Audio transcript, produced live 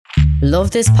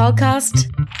Love this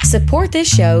podcast? Support this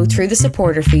show through the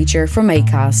supporter feature from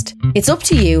Acast. It's up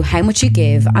to you how much you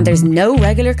give and there's no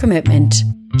regular commitment.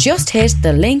 Just hit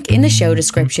the link in the show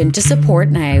description to support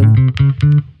now.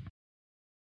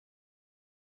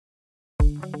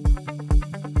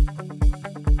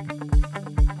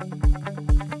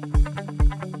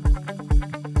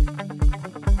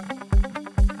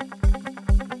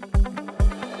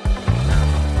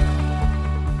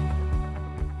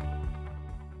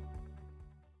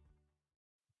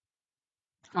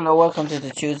 Hello, welcome to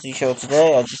the Tuesday show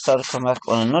today. I just thought I'd come back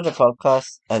on another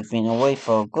podcast. I've been away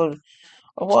for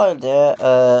a while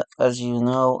there. As you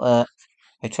know,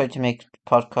 I try to make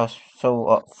podcasts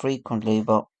so frequently,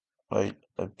 but I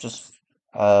just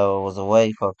was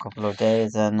away for a couple of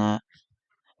days, and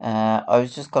I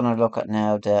was just gonna look at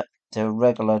now the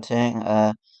regular thing.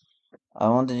 I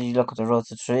wanted you to look at the Road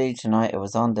to Tree tonight. It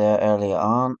was on there earlier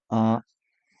on.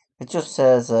 It just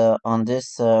says on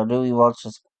this, Louis Walsh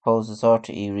proposes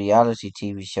RTE reality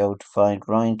TV show to find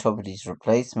Ryan Tubridy's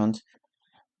replacement.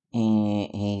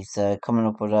 He's coming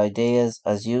up with ideas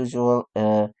as usual,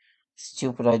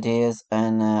 stupid ideas,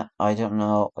 and I don't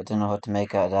know. I don't know what to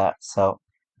make out of that. So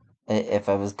if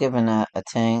I was given a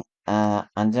thing,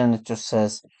 and then it just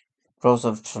says Rose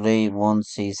of Tralee one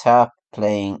sees Harp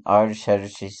playing Irish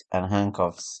Heritage and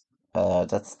Handcuffs.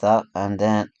 That's that, and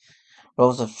then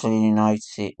Rose of Tralee night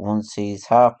one sees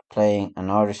Harp playing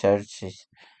an Irish Heritage.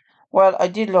 Well, I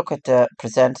did look at the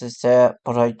presenters there,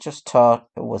 but I just thought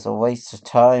it was a waste of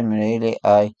time, really.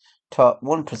 I thought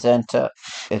one presenter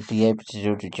would be able to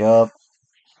do the job.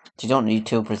 You don't need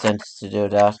two presenters to do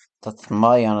that. That's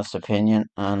my honest opinion,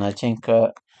 and I think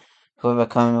whoever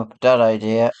came up with that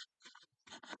idea,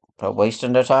 they're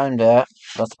wasting their time there.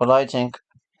 That's what I think.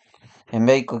 It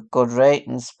made good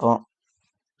ratings, but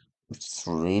it's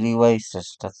really wasted.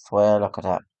 That's the way I look at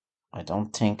that. I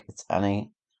don't think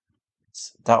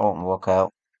that won't work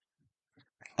out.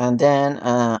 And then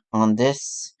on the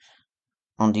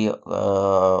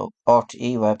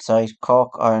RTE website,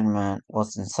 Cork Ironman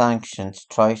wasn't sanctioned.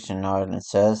 Triton Ireland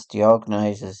says the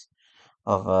organisers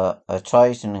of a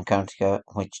Triton in County Kerry,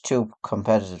 which two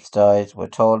competitive styles were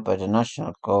told by the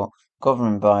national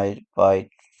government by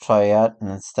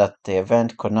triathletes that the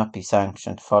event could not be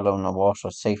sanctioned following a water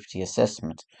safety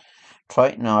assessment.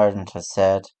 Triton Ireland has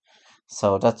said.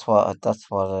 So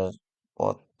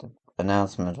what the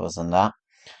announcement was on that.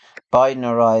 Biden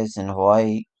arrives in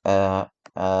Hawaii. I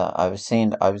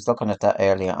was looking at that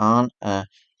earlier on.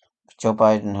 Joe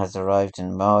Biden has arrived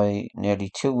in Maui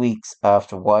nearly 2 weeks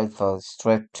after wildfires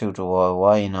swept through the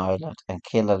Hawaiian island and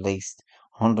killed at least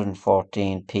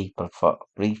 114 people for a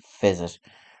brief visit,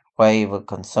 where he will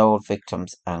console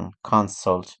victims and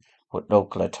consult with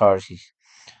local authorities.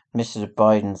 Mr.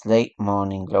 Biden's late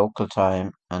morning local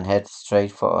time and head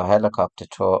straight for a helicopter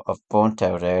tour of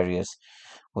burnt-out areas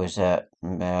with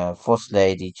First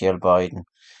Lady Jill Biden.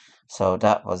 So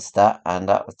that was that, and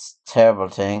that was a terrible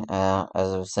thing. As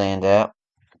I was saying there,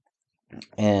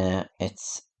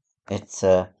 it's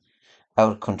out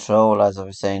of control, as I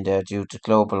was saying there, due to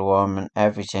global warming,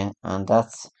 everything, and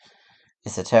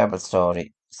it's a terrible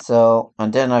story. So,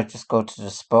 and then I just go to the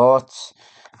sports.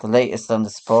 The latest on the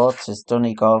sports is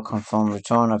Donegal confirmed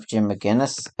return of Jim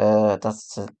McGuinness.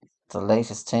 That's the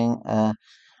latest thing.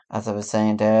 As I was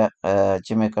saying there,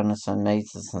 Jim McGuinness made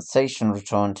a sensational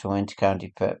return to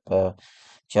County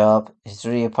job. His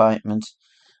reappointment,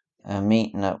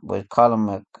 meeting up with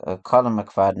Colin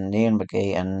McFadden, Neil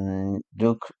McGee, and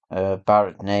Luke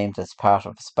Barrett named as part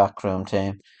of his backroom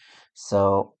team.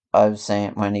 So I was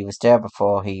saying when he was there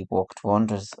before, he worked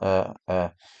wonders.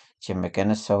 Jim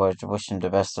McGuinness. So I wish him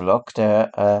the best of luck there.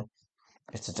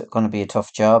 It's going to be a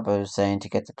tough job. I was saying to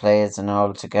get the players and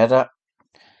all together.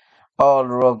 All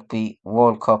Rugby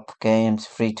World Cup games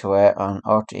free to air on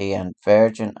RTE and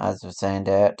Virgin, as I was saying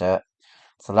there. There's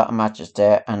a lot of matches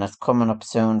there, and it's coming up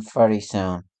soon, very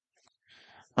soon.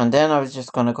 And then I was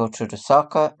just going to go through the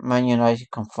soccer. Man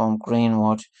United confirmed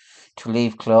Greenwood to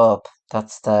leave club.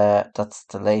 That's the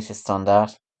latest on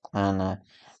that. And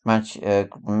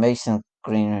Mason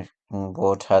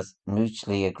Greenwood has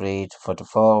mutually agreed for the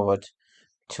forward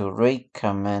to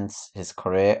recommence his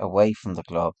career away from the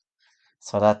club.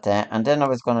 So that there, and then I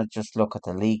was going to just look at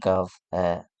the league of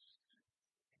the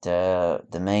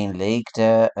main league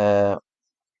there,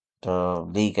 the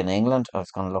league in England. I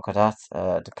was going to look at that,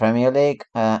 the Premier League.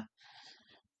 There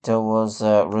was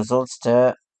results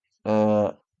there.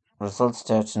 Results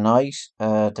there tonight.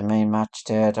 The main match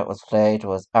there that was played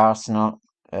was Arsenal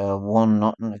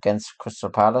 1-0 against Crystal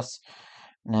Palace.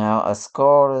 Now, a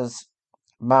score is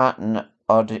Martin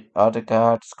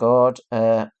Odegaard scored.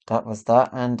 That was that,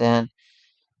 and then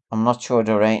I'm not sure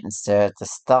the ratings there. The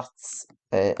stats,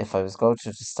 if I was going to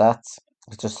the stats,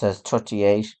 it just says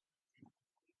 38,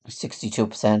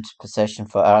 62% possession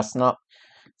for Arsenal.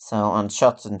 So on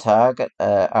shots on target,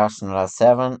 Arsenal has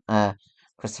 7,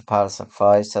 Crystal Palace have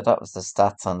 5. So that was the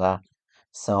stats on that.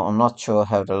 So I'm not sure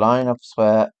how the lineups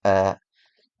were.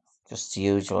 Just the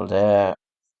usual there,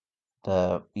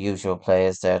 the usual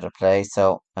players there to play.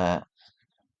 So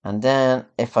and then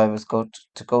if I was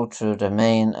to go through the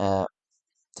main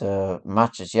the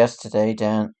matches yesterday,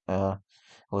 then it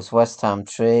was West Ham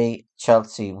 3,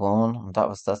 Chelsea 1, and that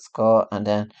was that score, and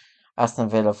then Aston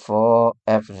Villa 4,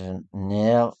 Everton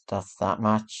 0. That's that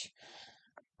match.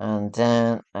 And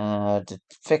then the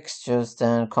fixtures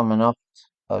then coming up,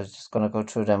 I was just going to go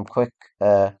through them quick.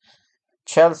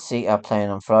 Chelsea are playing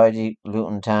on Friday,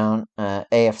 Luton Town.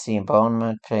 AFC and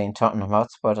Bournemouth playing Tottenham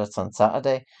Hotspur, that's on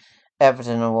Saturday.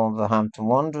 Everton and Wolverhampton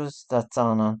Wanderers, that's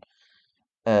on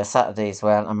Saturday as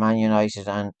well. And Man United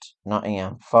and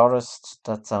Nottingham Forest,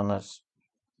 that's on at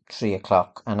 3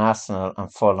 o'clock. And Arsenal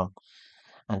and Fulham.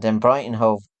 And then Brighton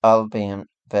Hove Albion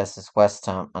versus West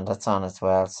Ham, and that's on as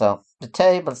well. So the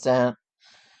tables then.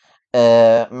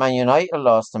 Man United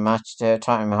lost the match there.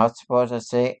 Tottenham Hotspur, I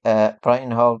say.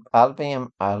 Brighton Hove Albion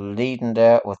are leading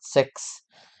there with 6,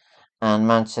 and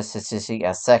Manchester City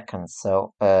are second.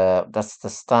 So that's the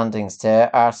standings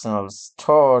there. Arsenal's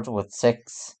third with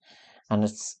 6, and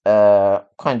it's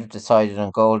kind of decided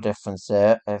on goal difference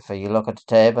there if you look at the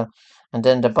table. And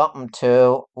then the bottom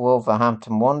 2,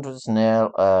 Wolverhampton Wanderers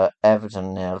 0,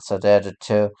 Everton 0. So they're the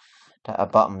 2 that are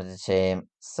bottom of the team.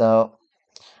 So.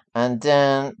 And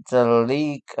then the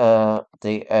league,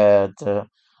 the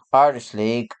Irish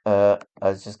League, I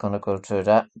was just going to go through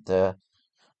that. There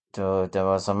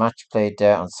was a match played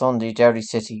there on Sunday. Derry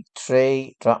City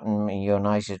 3, Drogheda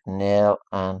United 0,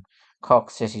 and Cork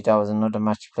City. That was another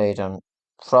match played on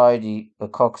Friday.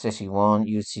 Cork City 1,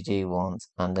 UCD 1.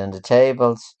 And then the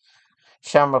tables.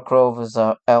 Shamrock Rovers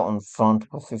are out in front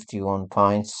with 51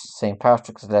 points. St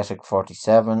Patrick's Athletic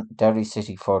 47, Derry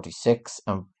City 46,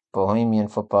 and Bohemian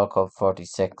Football Club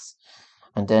 46.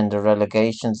 And then the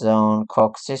relegation zone,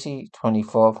 Cork City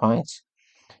 24 points.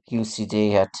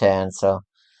 UCD had 10, so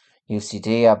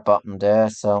UCD are bottom there.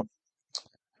 So,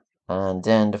 and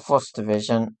then the first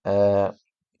division,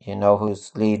 you know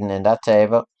who's leading in that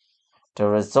table. The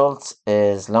results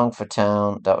is Longford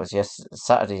Town, that was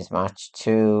Saturday's match,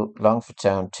 2, Longford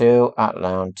Town 2,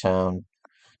 Athlone Town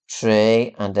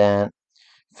 3, and then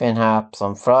Finhaps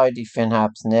on Friday,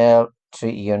 Finhaps 0,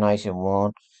 Treaty United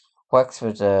 1,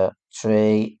 Wexford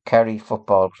 3, Kerry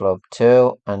Football Club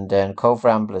 2, and then Cove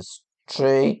Ramblers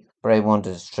 3, Bray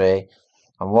Wonders 3,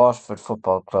 and Waterford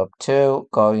Football Club 2,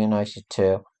 Galway United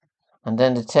 2. And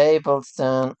then the tables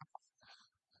then,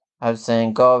 I was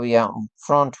saying Galway out in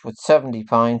front with 70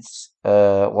 points,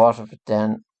 Waterford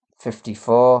then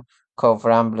 54, Cove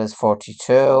Ramblers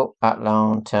 42,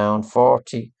 Athlone Town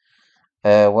 40,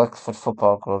 Wexford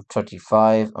Football Club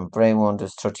 35, and Bray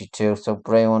Wonders 32. So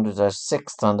Bray Wonders are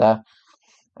 6th on that.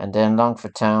 And then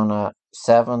Longford Town are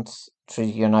 7th,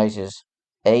 Treaty United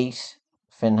 8,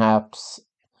 Finhaps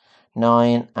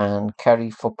 9, and Kerry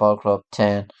Football Club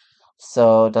 10.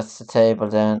 So that's the table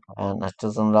then, and that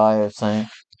doesn't lie, I was saying.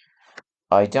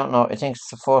 I don't know, I think it's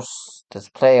the first, there's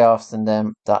playoffs in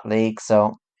that league,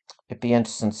 so it'd be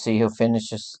interesting to see who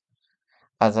finishes.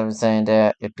 As I was saying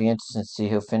there, it'd be interesting to see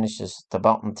who finishes the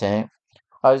bottom team.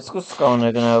 I was just going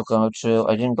to go through,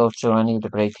 I didn't go through any of the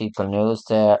Great People news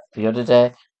there the other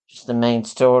day, just the main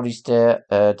stories there.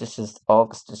 This is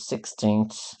August the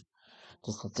 16th.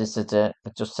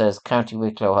 It just says County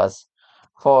Wicklow has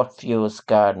 4th fewest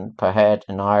garden per head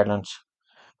in Ireland.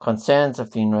 Concerns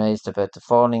have been raised about the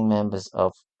falling members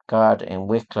of Garda in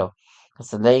Wicklow, as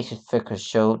the latest figures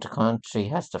show the country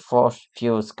has the 4th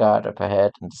fewest Garda per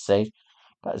head in the state.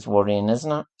 That is worrying,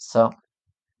 isn't it? So,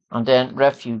 and then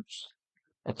refuge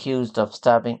accused of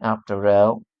stabbing after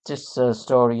row. This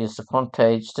story is the front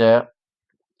page there.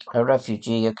 A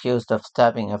refugee accused of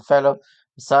stabbing a fellow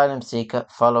asylum seeker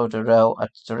followed a row at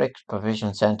the Direct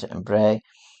Provision Centre in Bray,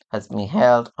 has been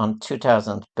held on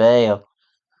 2000 bail.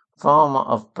 Former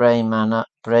of Bray Manor,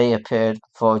 Bray appeared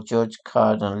before Judge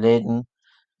Cardinal Lydon.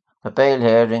 The bail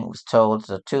hearing was told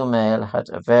that two male had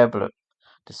a verbal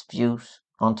dispute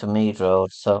onto Mead Road.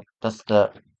 So that's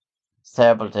the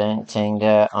terrible thing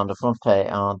there on the front page.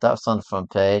 That's on the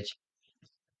front page.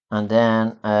 And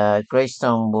then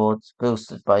Greystone Woods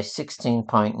boosted by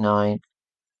 16.9,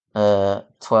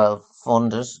 12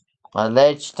 funders.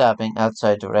 Alleged stabbing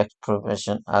outside direct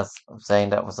provision, as I'm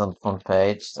saying, that was on the front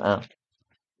page.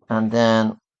 And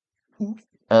then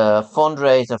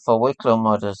fundraiser for Wicklow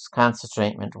mothers cancer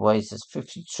treatment raises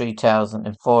 53,000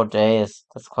 in 4 days.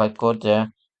 That's quite good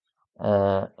there.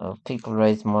 People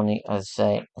raise money, as I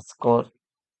say, it's good.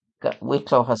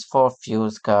 Wicklow has 4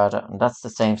 fuse Garda, and that's the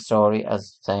same story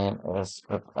as I was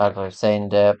saying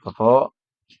there before.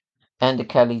 Enda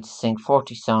Kelly to sing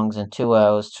 40 songs in 2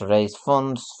 hours to raise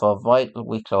funds for Vital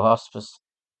Wicklow Hospice.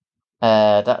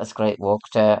 That is great work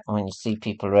there. When you see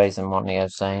people raising money, I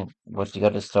was saying, but you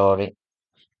got a story.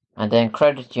 And then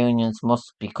credit unions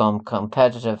must become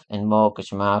competitive in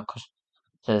mortgage market.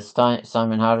 Says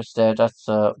Simon Harris there. That's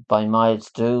by Miles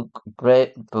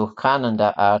Buchanan,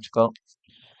 that article.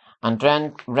 And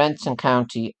rents in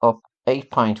county up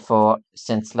 8.4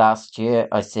 since last year.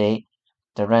 I see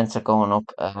the rents are going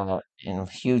up in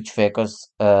huge figures.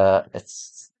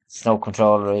 It's no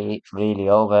control really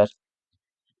over it.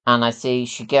 And I see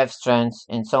she gave strength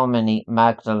in so many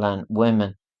Magdalene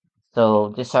women.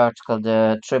 So this article,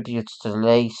 the tributes to the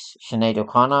late Sinead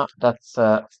O'Connor.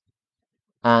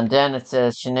 And then it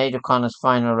says Sinead O'Connor's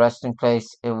final resting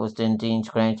place. It was in Dean's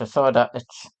Grange. I saw that. It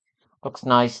looks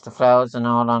nice, the flowers and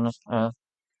all on it.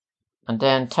 And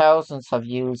then thousands have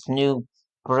used new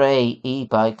Bray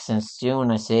e-bikes since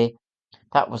June, I see.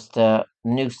 That was the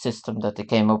new system that they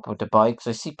came up with, the bikes.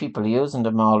 I see people using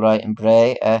them all right in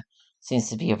Bray. Seems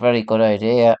to be a very good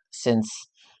idea since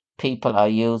people are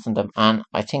using them. And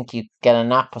I think you get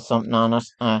an app or something on it.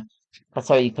 That's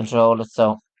how you control it.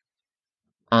 So,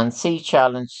 and Sea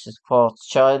Challenge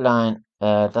supports Childline.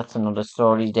 That's another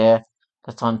story there.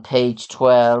 That's on page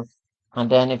 12. And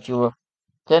then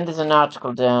then there's an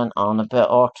article down on about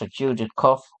author Judith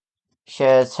Cuff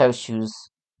shares how she's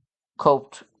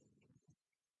coped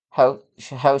how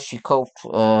she coped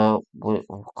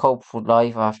with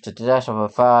life after the death of her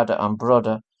father and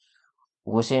brother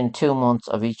within 2 months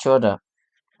of each other.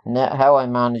 How I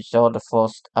managed all the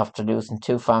fuss after losing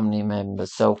two family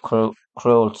members, so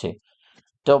cruelty,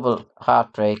 double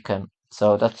heartbreaking.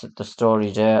 So that's the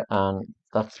story there, and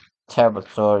that's a terrible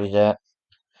story there.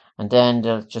 And then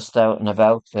they're just out and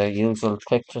about, the usual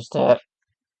pictures there.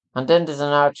 And then there's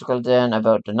an article then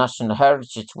about the National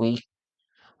Heritage Week,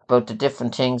 about the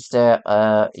different things there.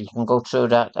 You can go through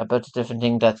that about the different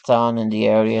thing that's on in the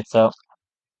area. So,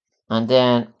 and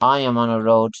then I am on a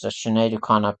road that Sinead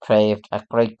O'Connor paved at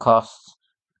great cost.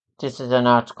 This is an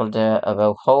article there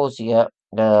about Hosier,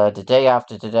 the day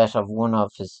after the death of one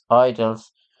of his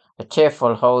idols. A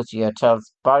tearful Hosier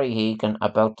tells Barry Hegan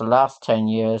about the last 10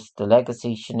 years, the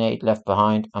legacy Sinead left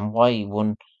behind, and why he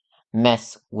wouldn't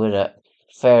mess with a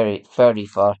fairy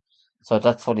for. So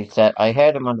that's what he said. I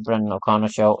heard him on the Brendan O'Connor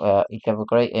show. He gave a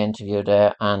great interview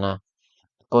there, and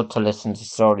good to listen to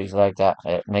stories like that.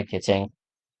 It make you think.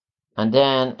 And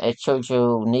then it shows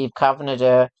you Neve Kavanagh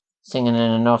there singing in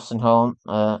a nursing home.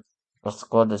 That's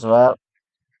good as well.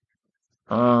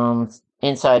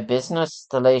 Inside business,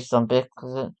 the latest on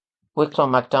Wicklow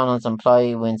McDonald's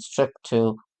employee wins trip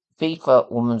to FIFA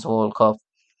Women's World Cup,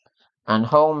 and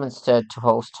home instead to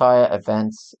host tire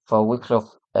events for Wicklow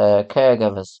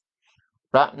caregivers.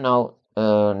 Ratno,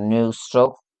 new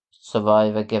stroke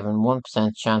survivor given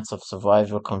 1% chance of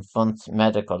survival, confronts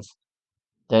medicals.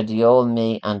 They're the old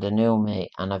me and the new me,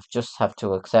 and I've just have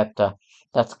to accept that.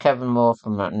 That's Kevin Moore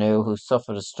from Ratno, who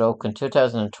suffered a stroke in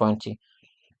 2020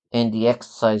 in the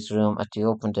exercise room at the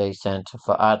Open Day Centre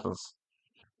for adults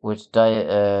with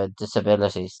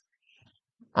disabilities.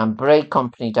 And Bray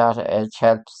Company Data Edge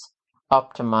helps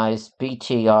optimize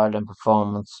BT Ireland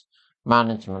performance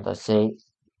management, I see.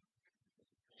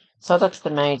 So that's the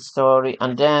main story.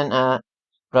 And then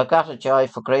Regatta Joy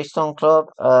for Greystone Club.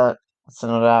 That's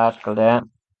another article there.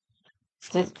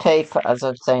 This paper, as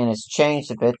I'm saying, has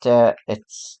changed a bit there.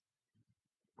 It's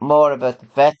more about the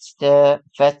vets there,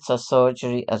 vets or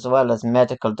surgery, as well as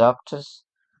medical doctors.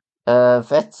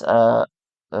 Vets are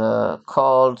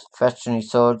called veterinary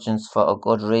surgeons for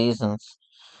good reasons.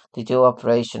 They do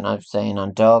operation, I'm saying,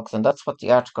 on dogs, and that's what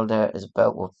the article there is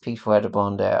about with Pete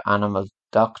Wedderburn there, animal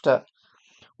doctor.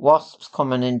 Wasps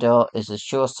coming indoor is a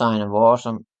sure sign of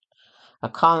autumn. A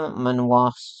common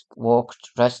wasp walked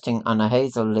resting on a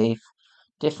hazel leaf.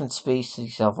 Different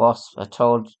species of wasps are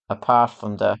told apart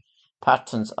from their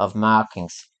patterns of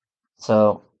markings.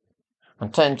 So,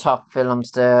 and 10 top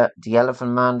films there. The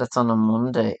Elephant Man, that's on a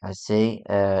Monday, I see,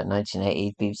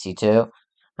 1980, BBC Two.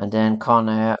 And then Con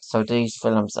Air. So these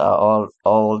films are all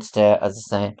old there, as I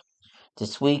say.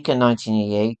 This week in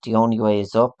 1988, The Only Way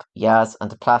Is Up, Yaz and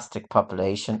the Plastic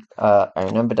Population. I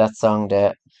remember that song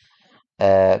there,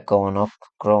 growing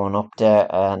up there.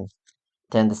 And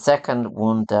then the second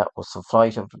one that was The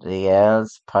Flight of the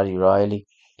Elves, Paddy Riley.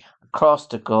 across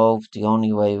the Grove, the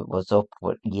only way was up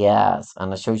with Yaz.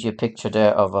 And I showed you a picture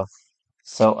there of a.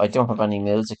 So I don't have any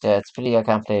music there. It's pretty, I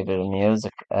can't play a bit of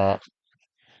music. Don't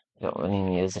have any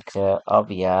music there of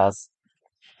Yaz.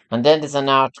 And then there's an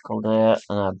article there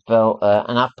about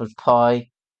an apple pie.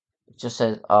 It just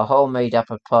says a homemade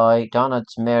apple pie.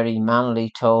 Donald's Mary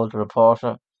Manley told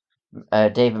reporter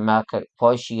David Malka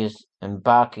why she is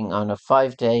embarking on a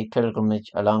 5-day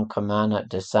pilgrimage along Camino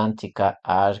de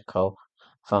Santiago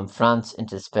from France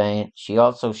into Spain. She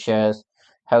also shares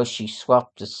how she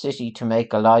swapped the city to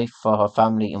make a life for her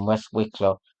family in West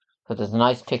Wicklow. So there's a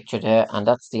nice picture there, and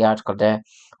that's the article there.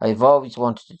 I've always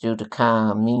wanted to do the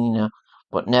Camino,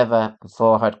 but never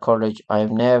before had courage. I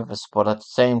am nervous, but at the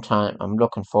same time, I'm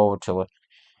looking forward to it.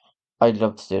 I'd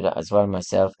love to do that as well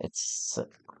myself. It's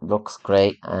looks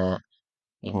great.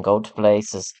 You can go to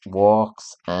places,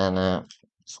 walks, and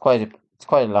it's quite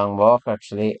a long walk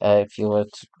actually. If you were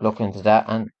to look into that,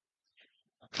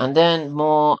 and then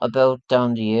more about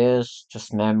down the years,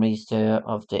 just memories there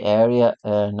of the area.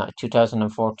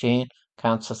 2014,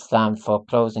 council slammed for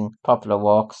closing popular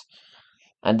walks,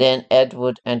 and then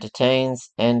Edward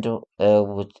entertains Endo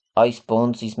with ice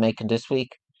buns he's making this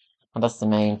week, and that's the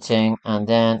main thing. And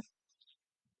then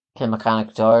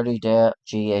Kilmechanic Diary there.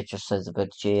 GA just says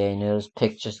about GA News,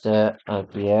 pictures there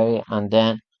of the area. And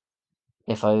then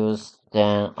if I was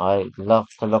then I'd love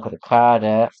to look at the car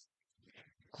there.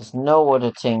 There's no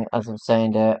other thing as I'm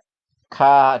saying there.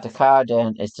 The car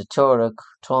then is the Touareg,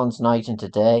 turns night into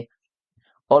day.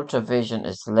 Ultravision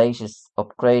is the latest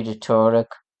upgraded Touareg.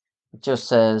 It just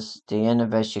says the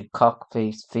innovation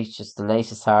cockpit features the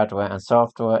latest hardware and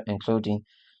software, including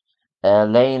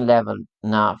lane level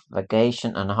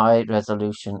navigation and high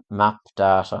resolution map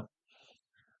data.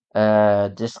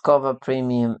 Discover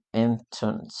Premium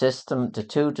Internet System. The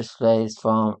two displays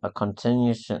form a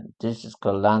continuous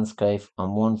digital landscape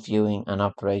on one viewing and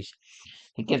operation.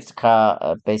 He gives the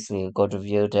car basically a good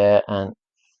review there, and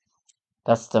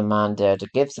that's the man there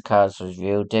that gives the car's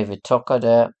review, David Tucker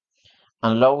there.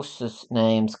 And Lotus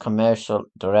names commercial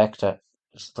director.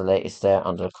 It's the latest there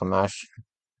on the commercial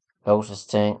Lotus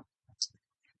thing.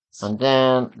 And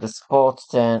then the sports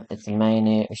then is the main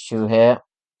issue here.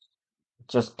 It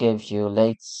just gives you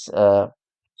late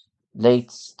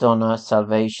Stunner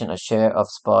Salvation, a share of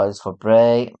spoils for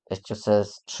Bray. It just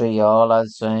says 3-all, I'd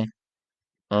say.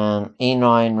 And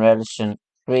E9 Relishing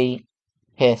 3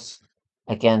 hit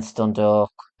against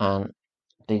Dundalk, and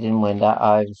they didn't win that.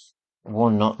 I was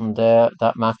 1-0 there,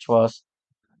 that match was.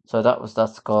 So that was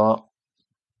that score.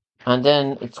 And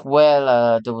then it's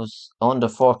there was under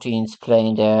 14s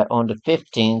playing there, under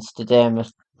 15s, the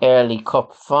Dermot Early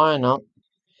Cup final.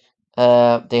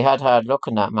 They had hard luck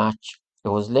in that match. It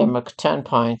was Limerick 10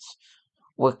 points,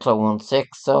 Wicklow won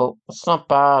 6, so it's not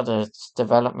bad. It's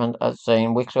development, I'd say.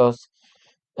 In Wicklow's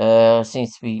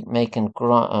seems to be making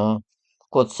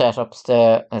good setups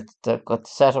there. The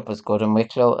setup is good in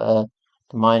Wicklow.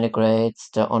 The minor grades,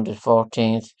 the under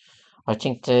 14s. I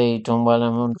think they done well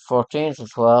in under 14s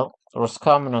as well.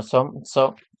 Roscommon or something.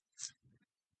 So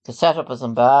the setup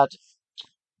isn't bad.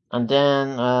 And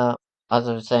then, as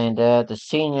I was saying there, the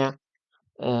senior.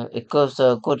 It gives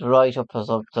a good write-up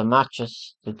of the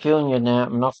matches. The junior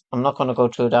now, I'm not going to go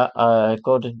through that. I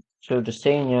through the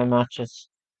senior matches,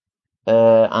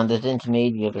 and the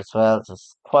intermediate as well.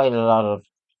 There's quite a lot of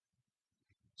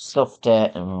stuff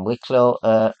there in Wicklow.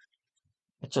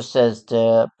 It just says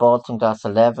the Bolton Glass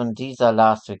 11. These are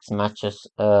last week's matches.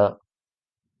 Euro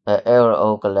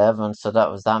Oak 11. So that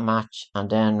was that match, and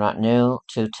then Ratnew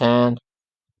 210,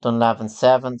 Dunlavin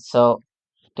 7. So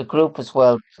the group is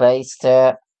well placed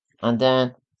there, and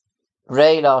then.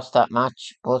 Ray lost that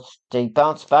match, but they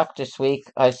bounced back this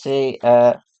week. I see.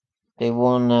 They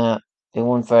won. They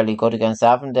won fairly good against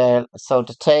Avondale. So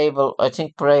the table, I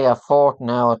think Bray are fourth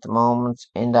now at the moment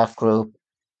in that group.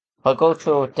 I'll go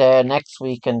through it there next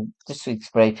week and this week's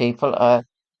Bray people. I'm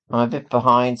a bit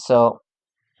behind, so.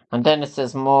 And then it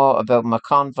says more about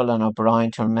McConville and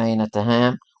O'Brien to remain at the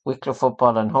helm. Wicklow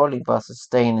football and Hurling bosses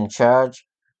staying in charge.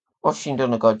 Ushing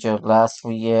done a good job last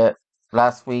year.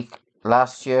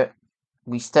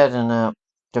 We stayed in a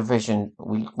division.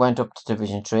 We went up to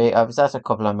Division 3. I was at a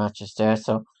couple of matches there,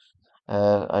 so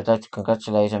I'd like to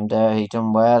congratulate him there. He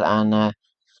done well. And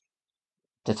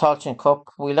the Tailteann Cup,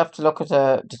 we'll have to look at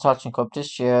the Tailteann Cup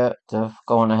this year.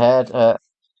 Going ahead.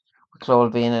 Wicklow will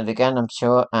be in it again, I'm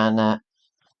sure. And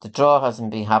the draw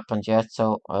hasn't been happened yet,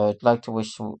 so I'd like to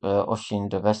wish Ushing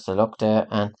the best of luck there.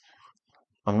 And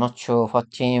I'm not sure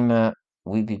what team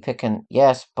we'll be picking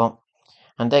yet, but.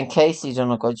 And then Casey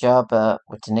done a good job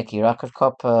with the Nicky Rocket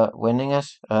Cup winning it.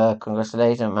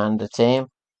 Congratulate him and the team.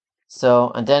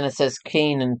 So, and then it says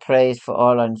Keenan praised for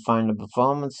Ireland final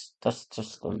performance. That's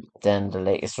just then the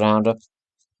latest roundup.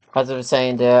 As I was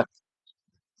saying there,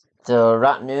 the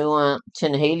Ratnew and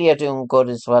Tinhealy are doing good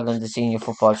as well in the Senior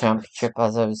Football Championship,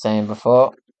 as I was saying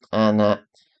before. And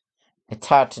it's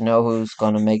hard to know who's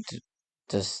going to make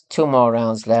there's 2 more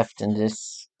rounds left in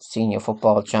this Senior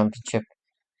Football Championship.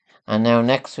 And now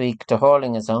next week, the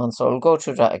hurling is on, so we'll go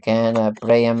through that again.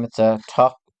 Bray Emmett's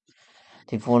top.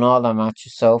 They've won all their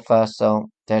matches so far, so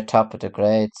they're top of the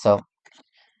grade. So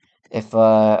if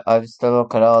I was to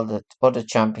look at all the other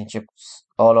championships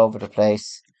all over the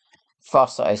place,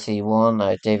 Fossa I see won,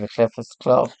 David Clifford's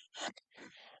club,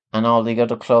 and all the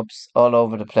other clubs all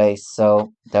over the place.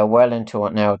 So they're well into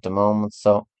it now at the moment.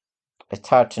 So it's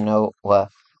hard to know what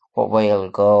way it'll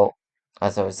go,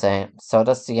 as I was saying. So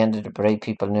that's the end of the Bray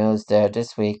People news there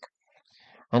this week.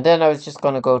 And then I was just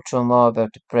going to go through more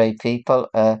about the Bray People.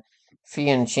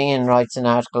 Fian Sheehan writes an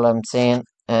article I'm seeing,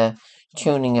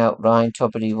 tuning out Ryan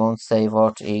Tubridy won't save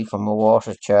RTE from a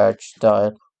water charge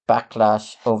style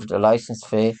backlash over the licence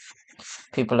fee.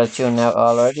 People are tuning out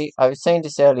already. I was saying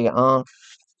this earlier on.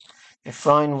 If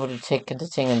Ryan would have taken the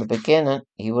thing in the beginning,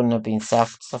 he wouldn't have been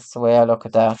sacked. That's the way I look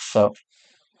at that. So,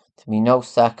 to be no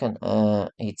sacking,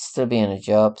 he'd still be in a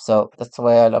job. So, that's the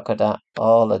way I look at that.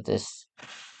 All of this.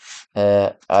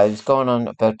 I was going on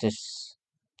about this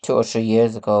 2 or 3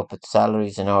 years ago about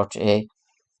salaries in RTE.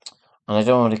 And I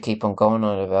don't want to keep on going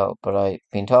on about it, but I've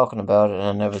been talking about it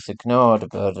and I was ignored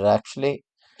about it actually.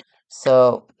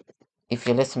 So, if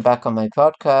you listen back on my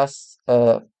podcast,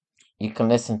 you can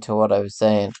listen to what I was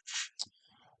saying.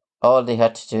 All they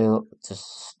had to do,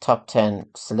 just top 10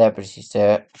 celebrities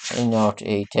there in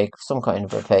RTE, take some kind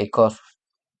of a pay cut.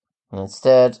 And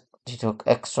instead, they took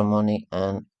extra money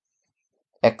and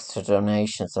extra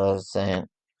donations, I was saying.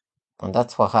 And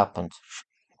that's what happened.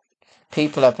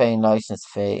 People are paying license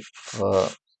fee for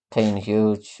paying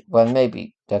huge. Well,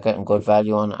 maybe they're getting good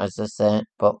value on it, as I said,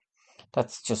 but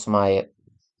that's just my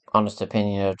honest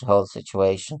opinion of the whole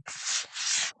situation.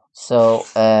 So,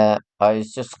 I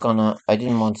was just I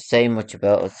didn't want to say much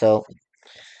about it, so.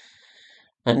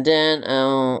 And then,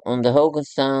 on the Hogan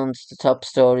Sounds, the top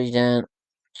story then,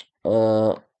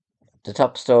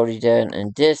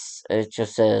 and this, it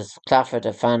just says, Clafford,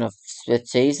 a fan of Split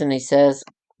Season, he says.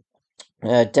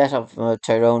 Death of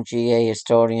Tyrone GA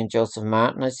historian Joseph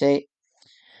Martin, I say.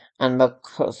 And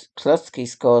McCluskey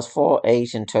scores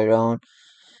 4-8 in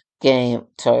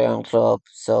Tyrone Club,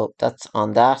 so that's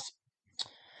on that.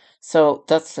 So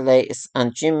that's the latest,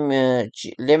 and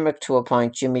Limerick to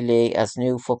appoint Jimmy Lee as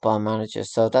new football manager.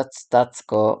 So that's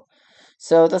good.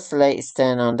 So that's the latest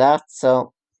then on that.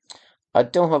 So I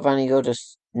don't have any other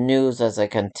news as I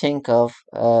can think of.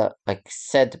 Like I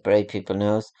said, the Brave People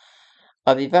news.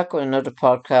 I'll be back with another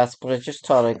podcast, but I just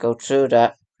thought I'd go through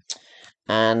that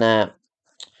and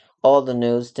all the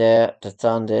news there that's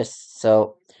on this.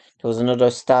 So there was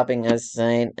another stabbing, as I'm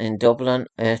saying, in Dublin.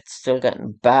 It's still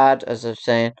getting bad, as I'm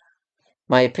saying.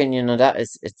 My opinion on that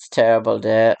is it's terrible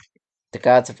there. The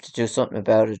guards have to do something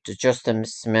about it. The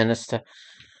Justice Minister,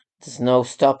 there's no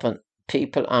stopping.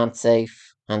 People aren't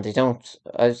safe, and they don't.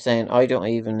 I was saying I don't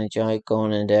even enjoy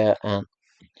going in there and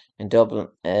in Dublin.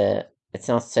 It's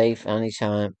not safe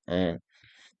anytime, and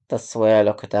that's the way I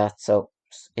look at that. So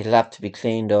it'll have to be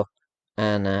cleaned up,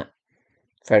 and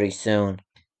very soon.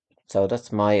 So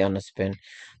that's my honest opinion.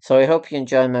 So I hope you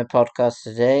enjoyed my podcast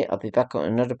today. I'll be back on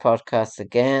another podcast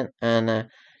again, and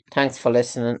thanks for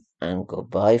listening, and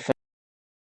goodbye for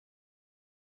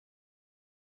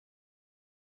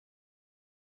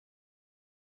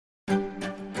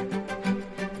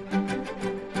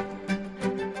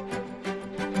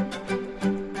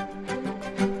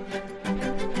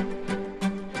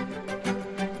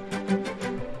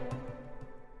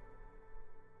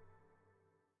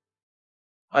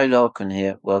Hi, Lorcan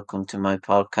here. Welcome to my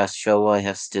podcast show. I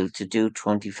have still to do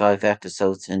 25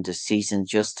 episodes in the season.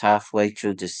 Just halfway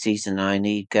through the season, I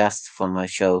need guests for my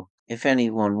show. If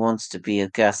anyone wants to be a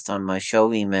guest on my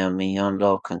show, email me on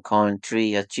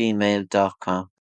lorcancoin3@gmail.com.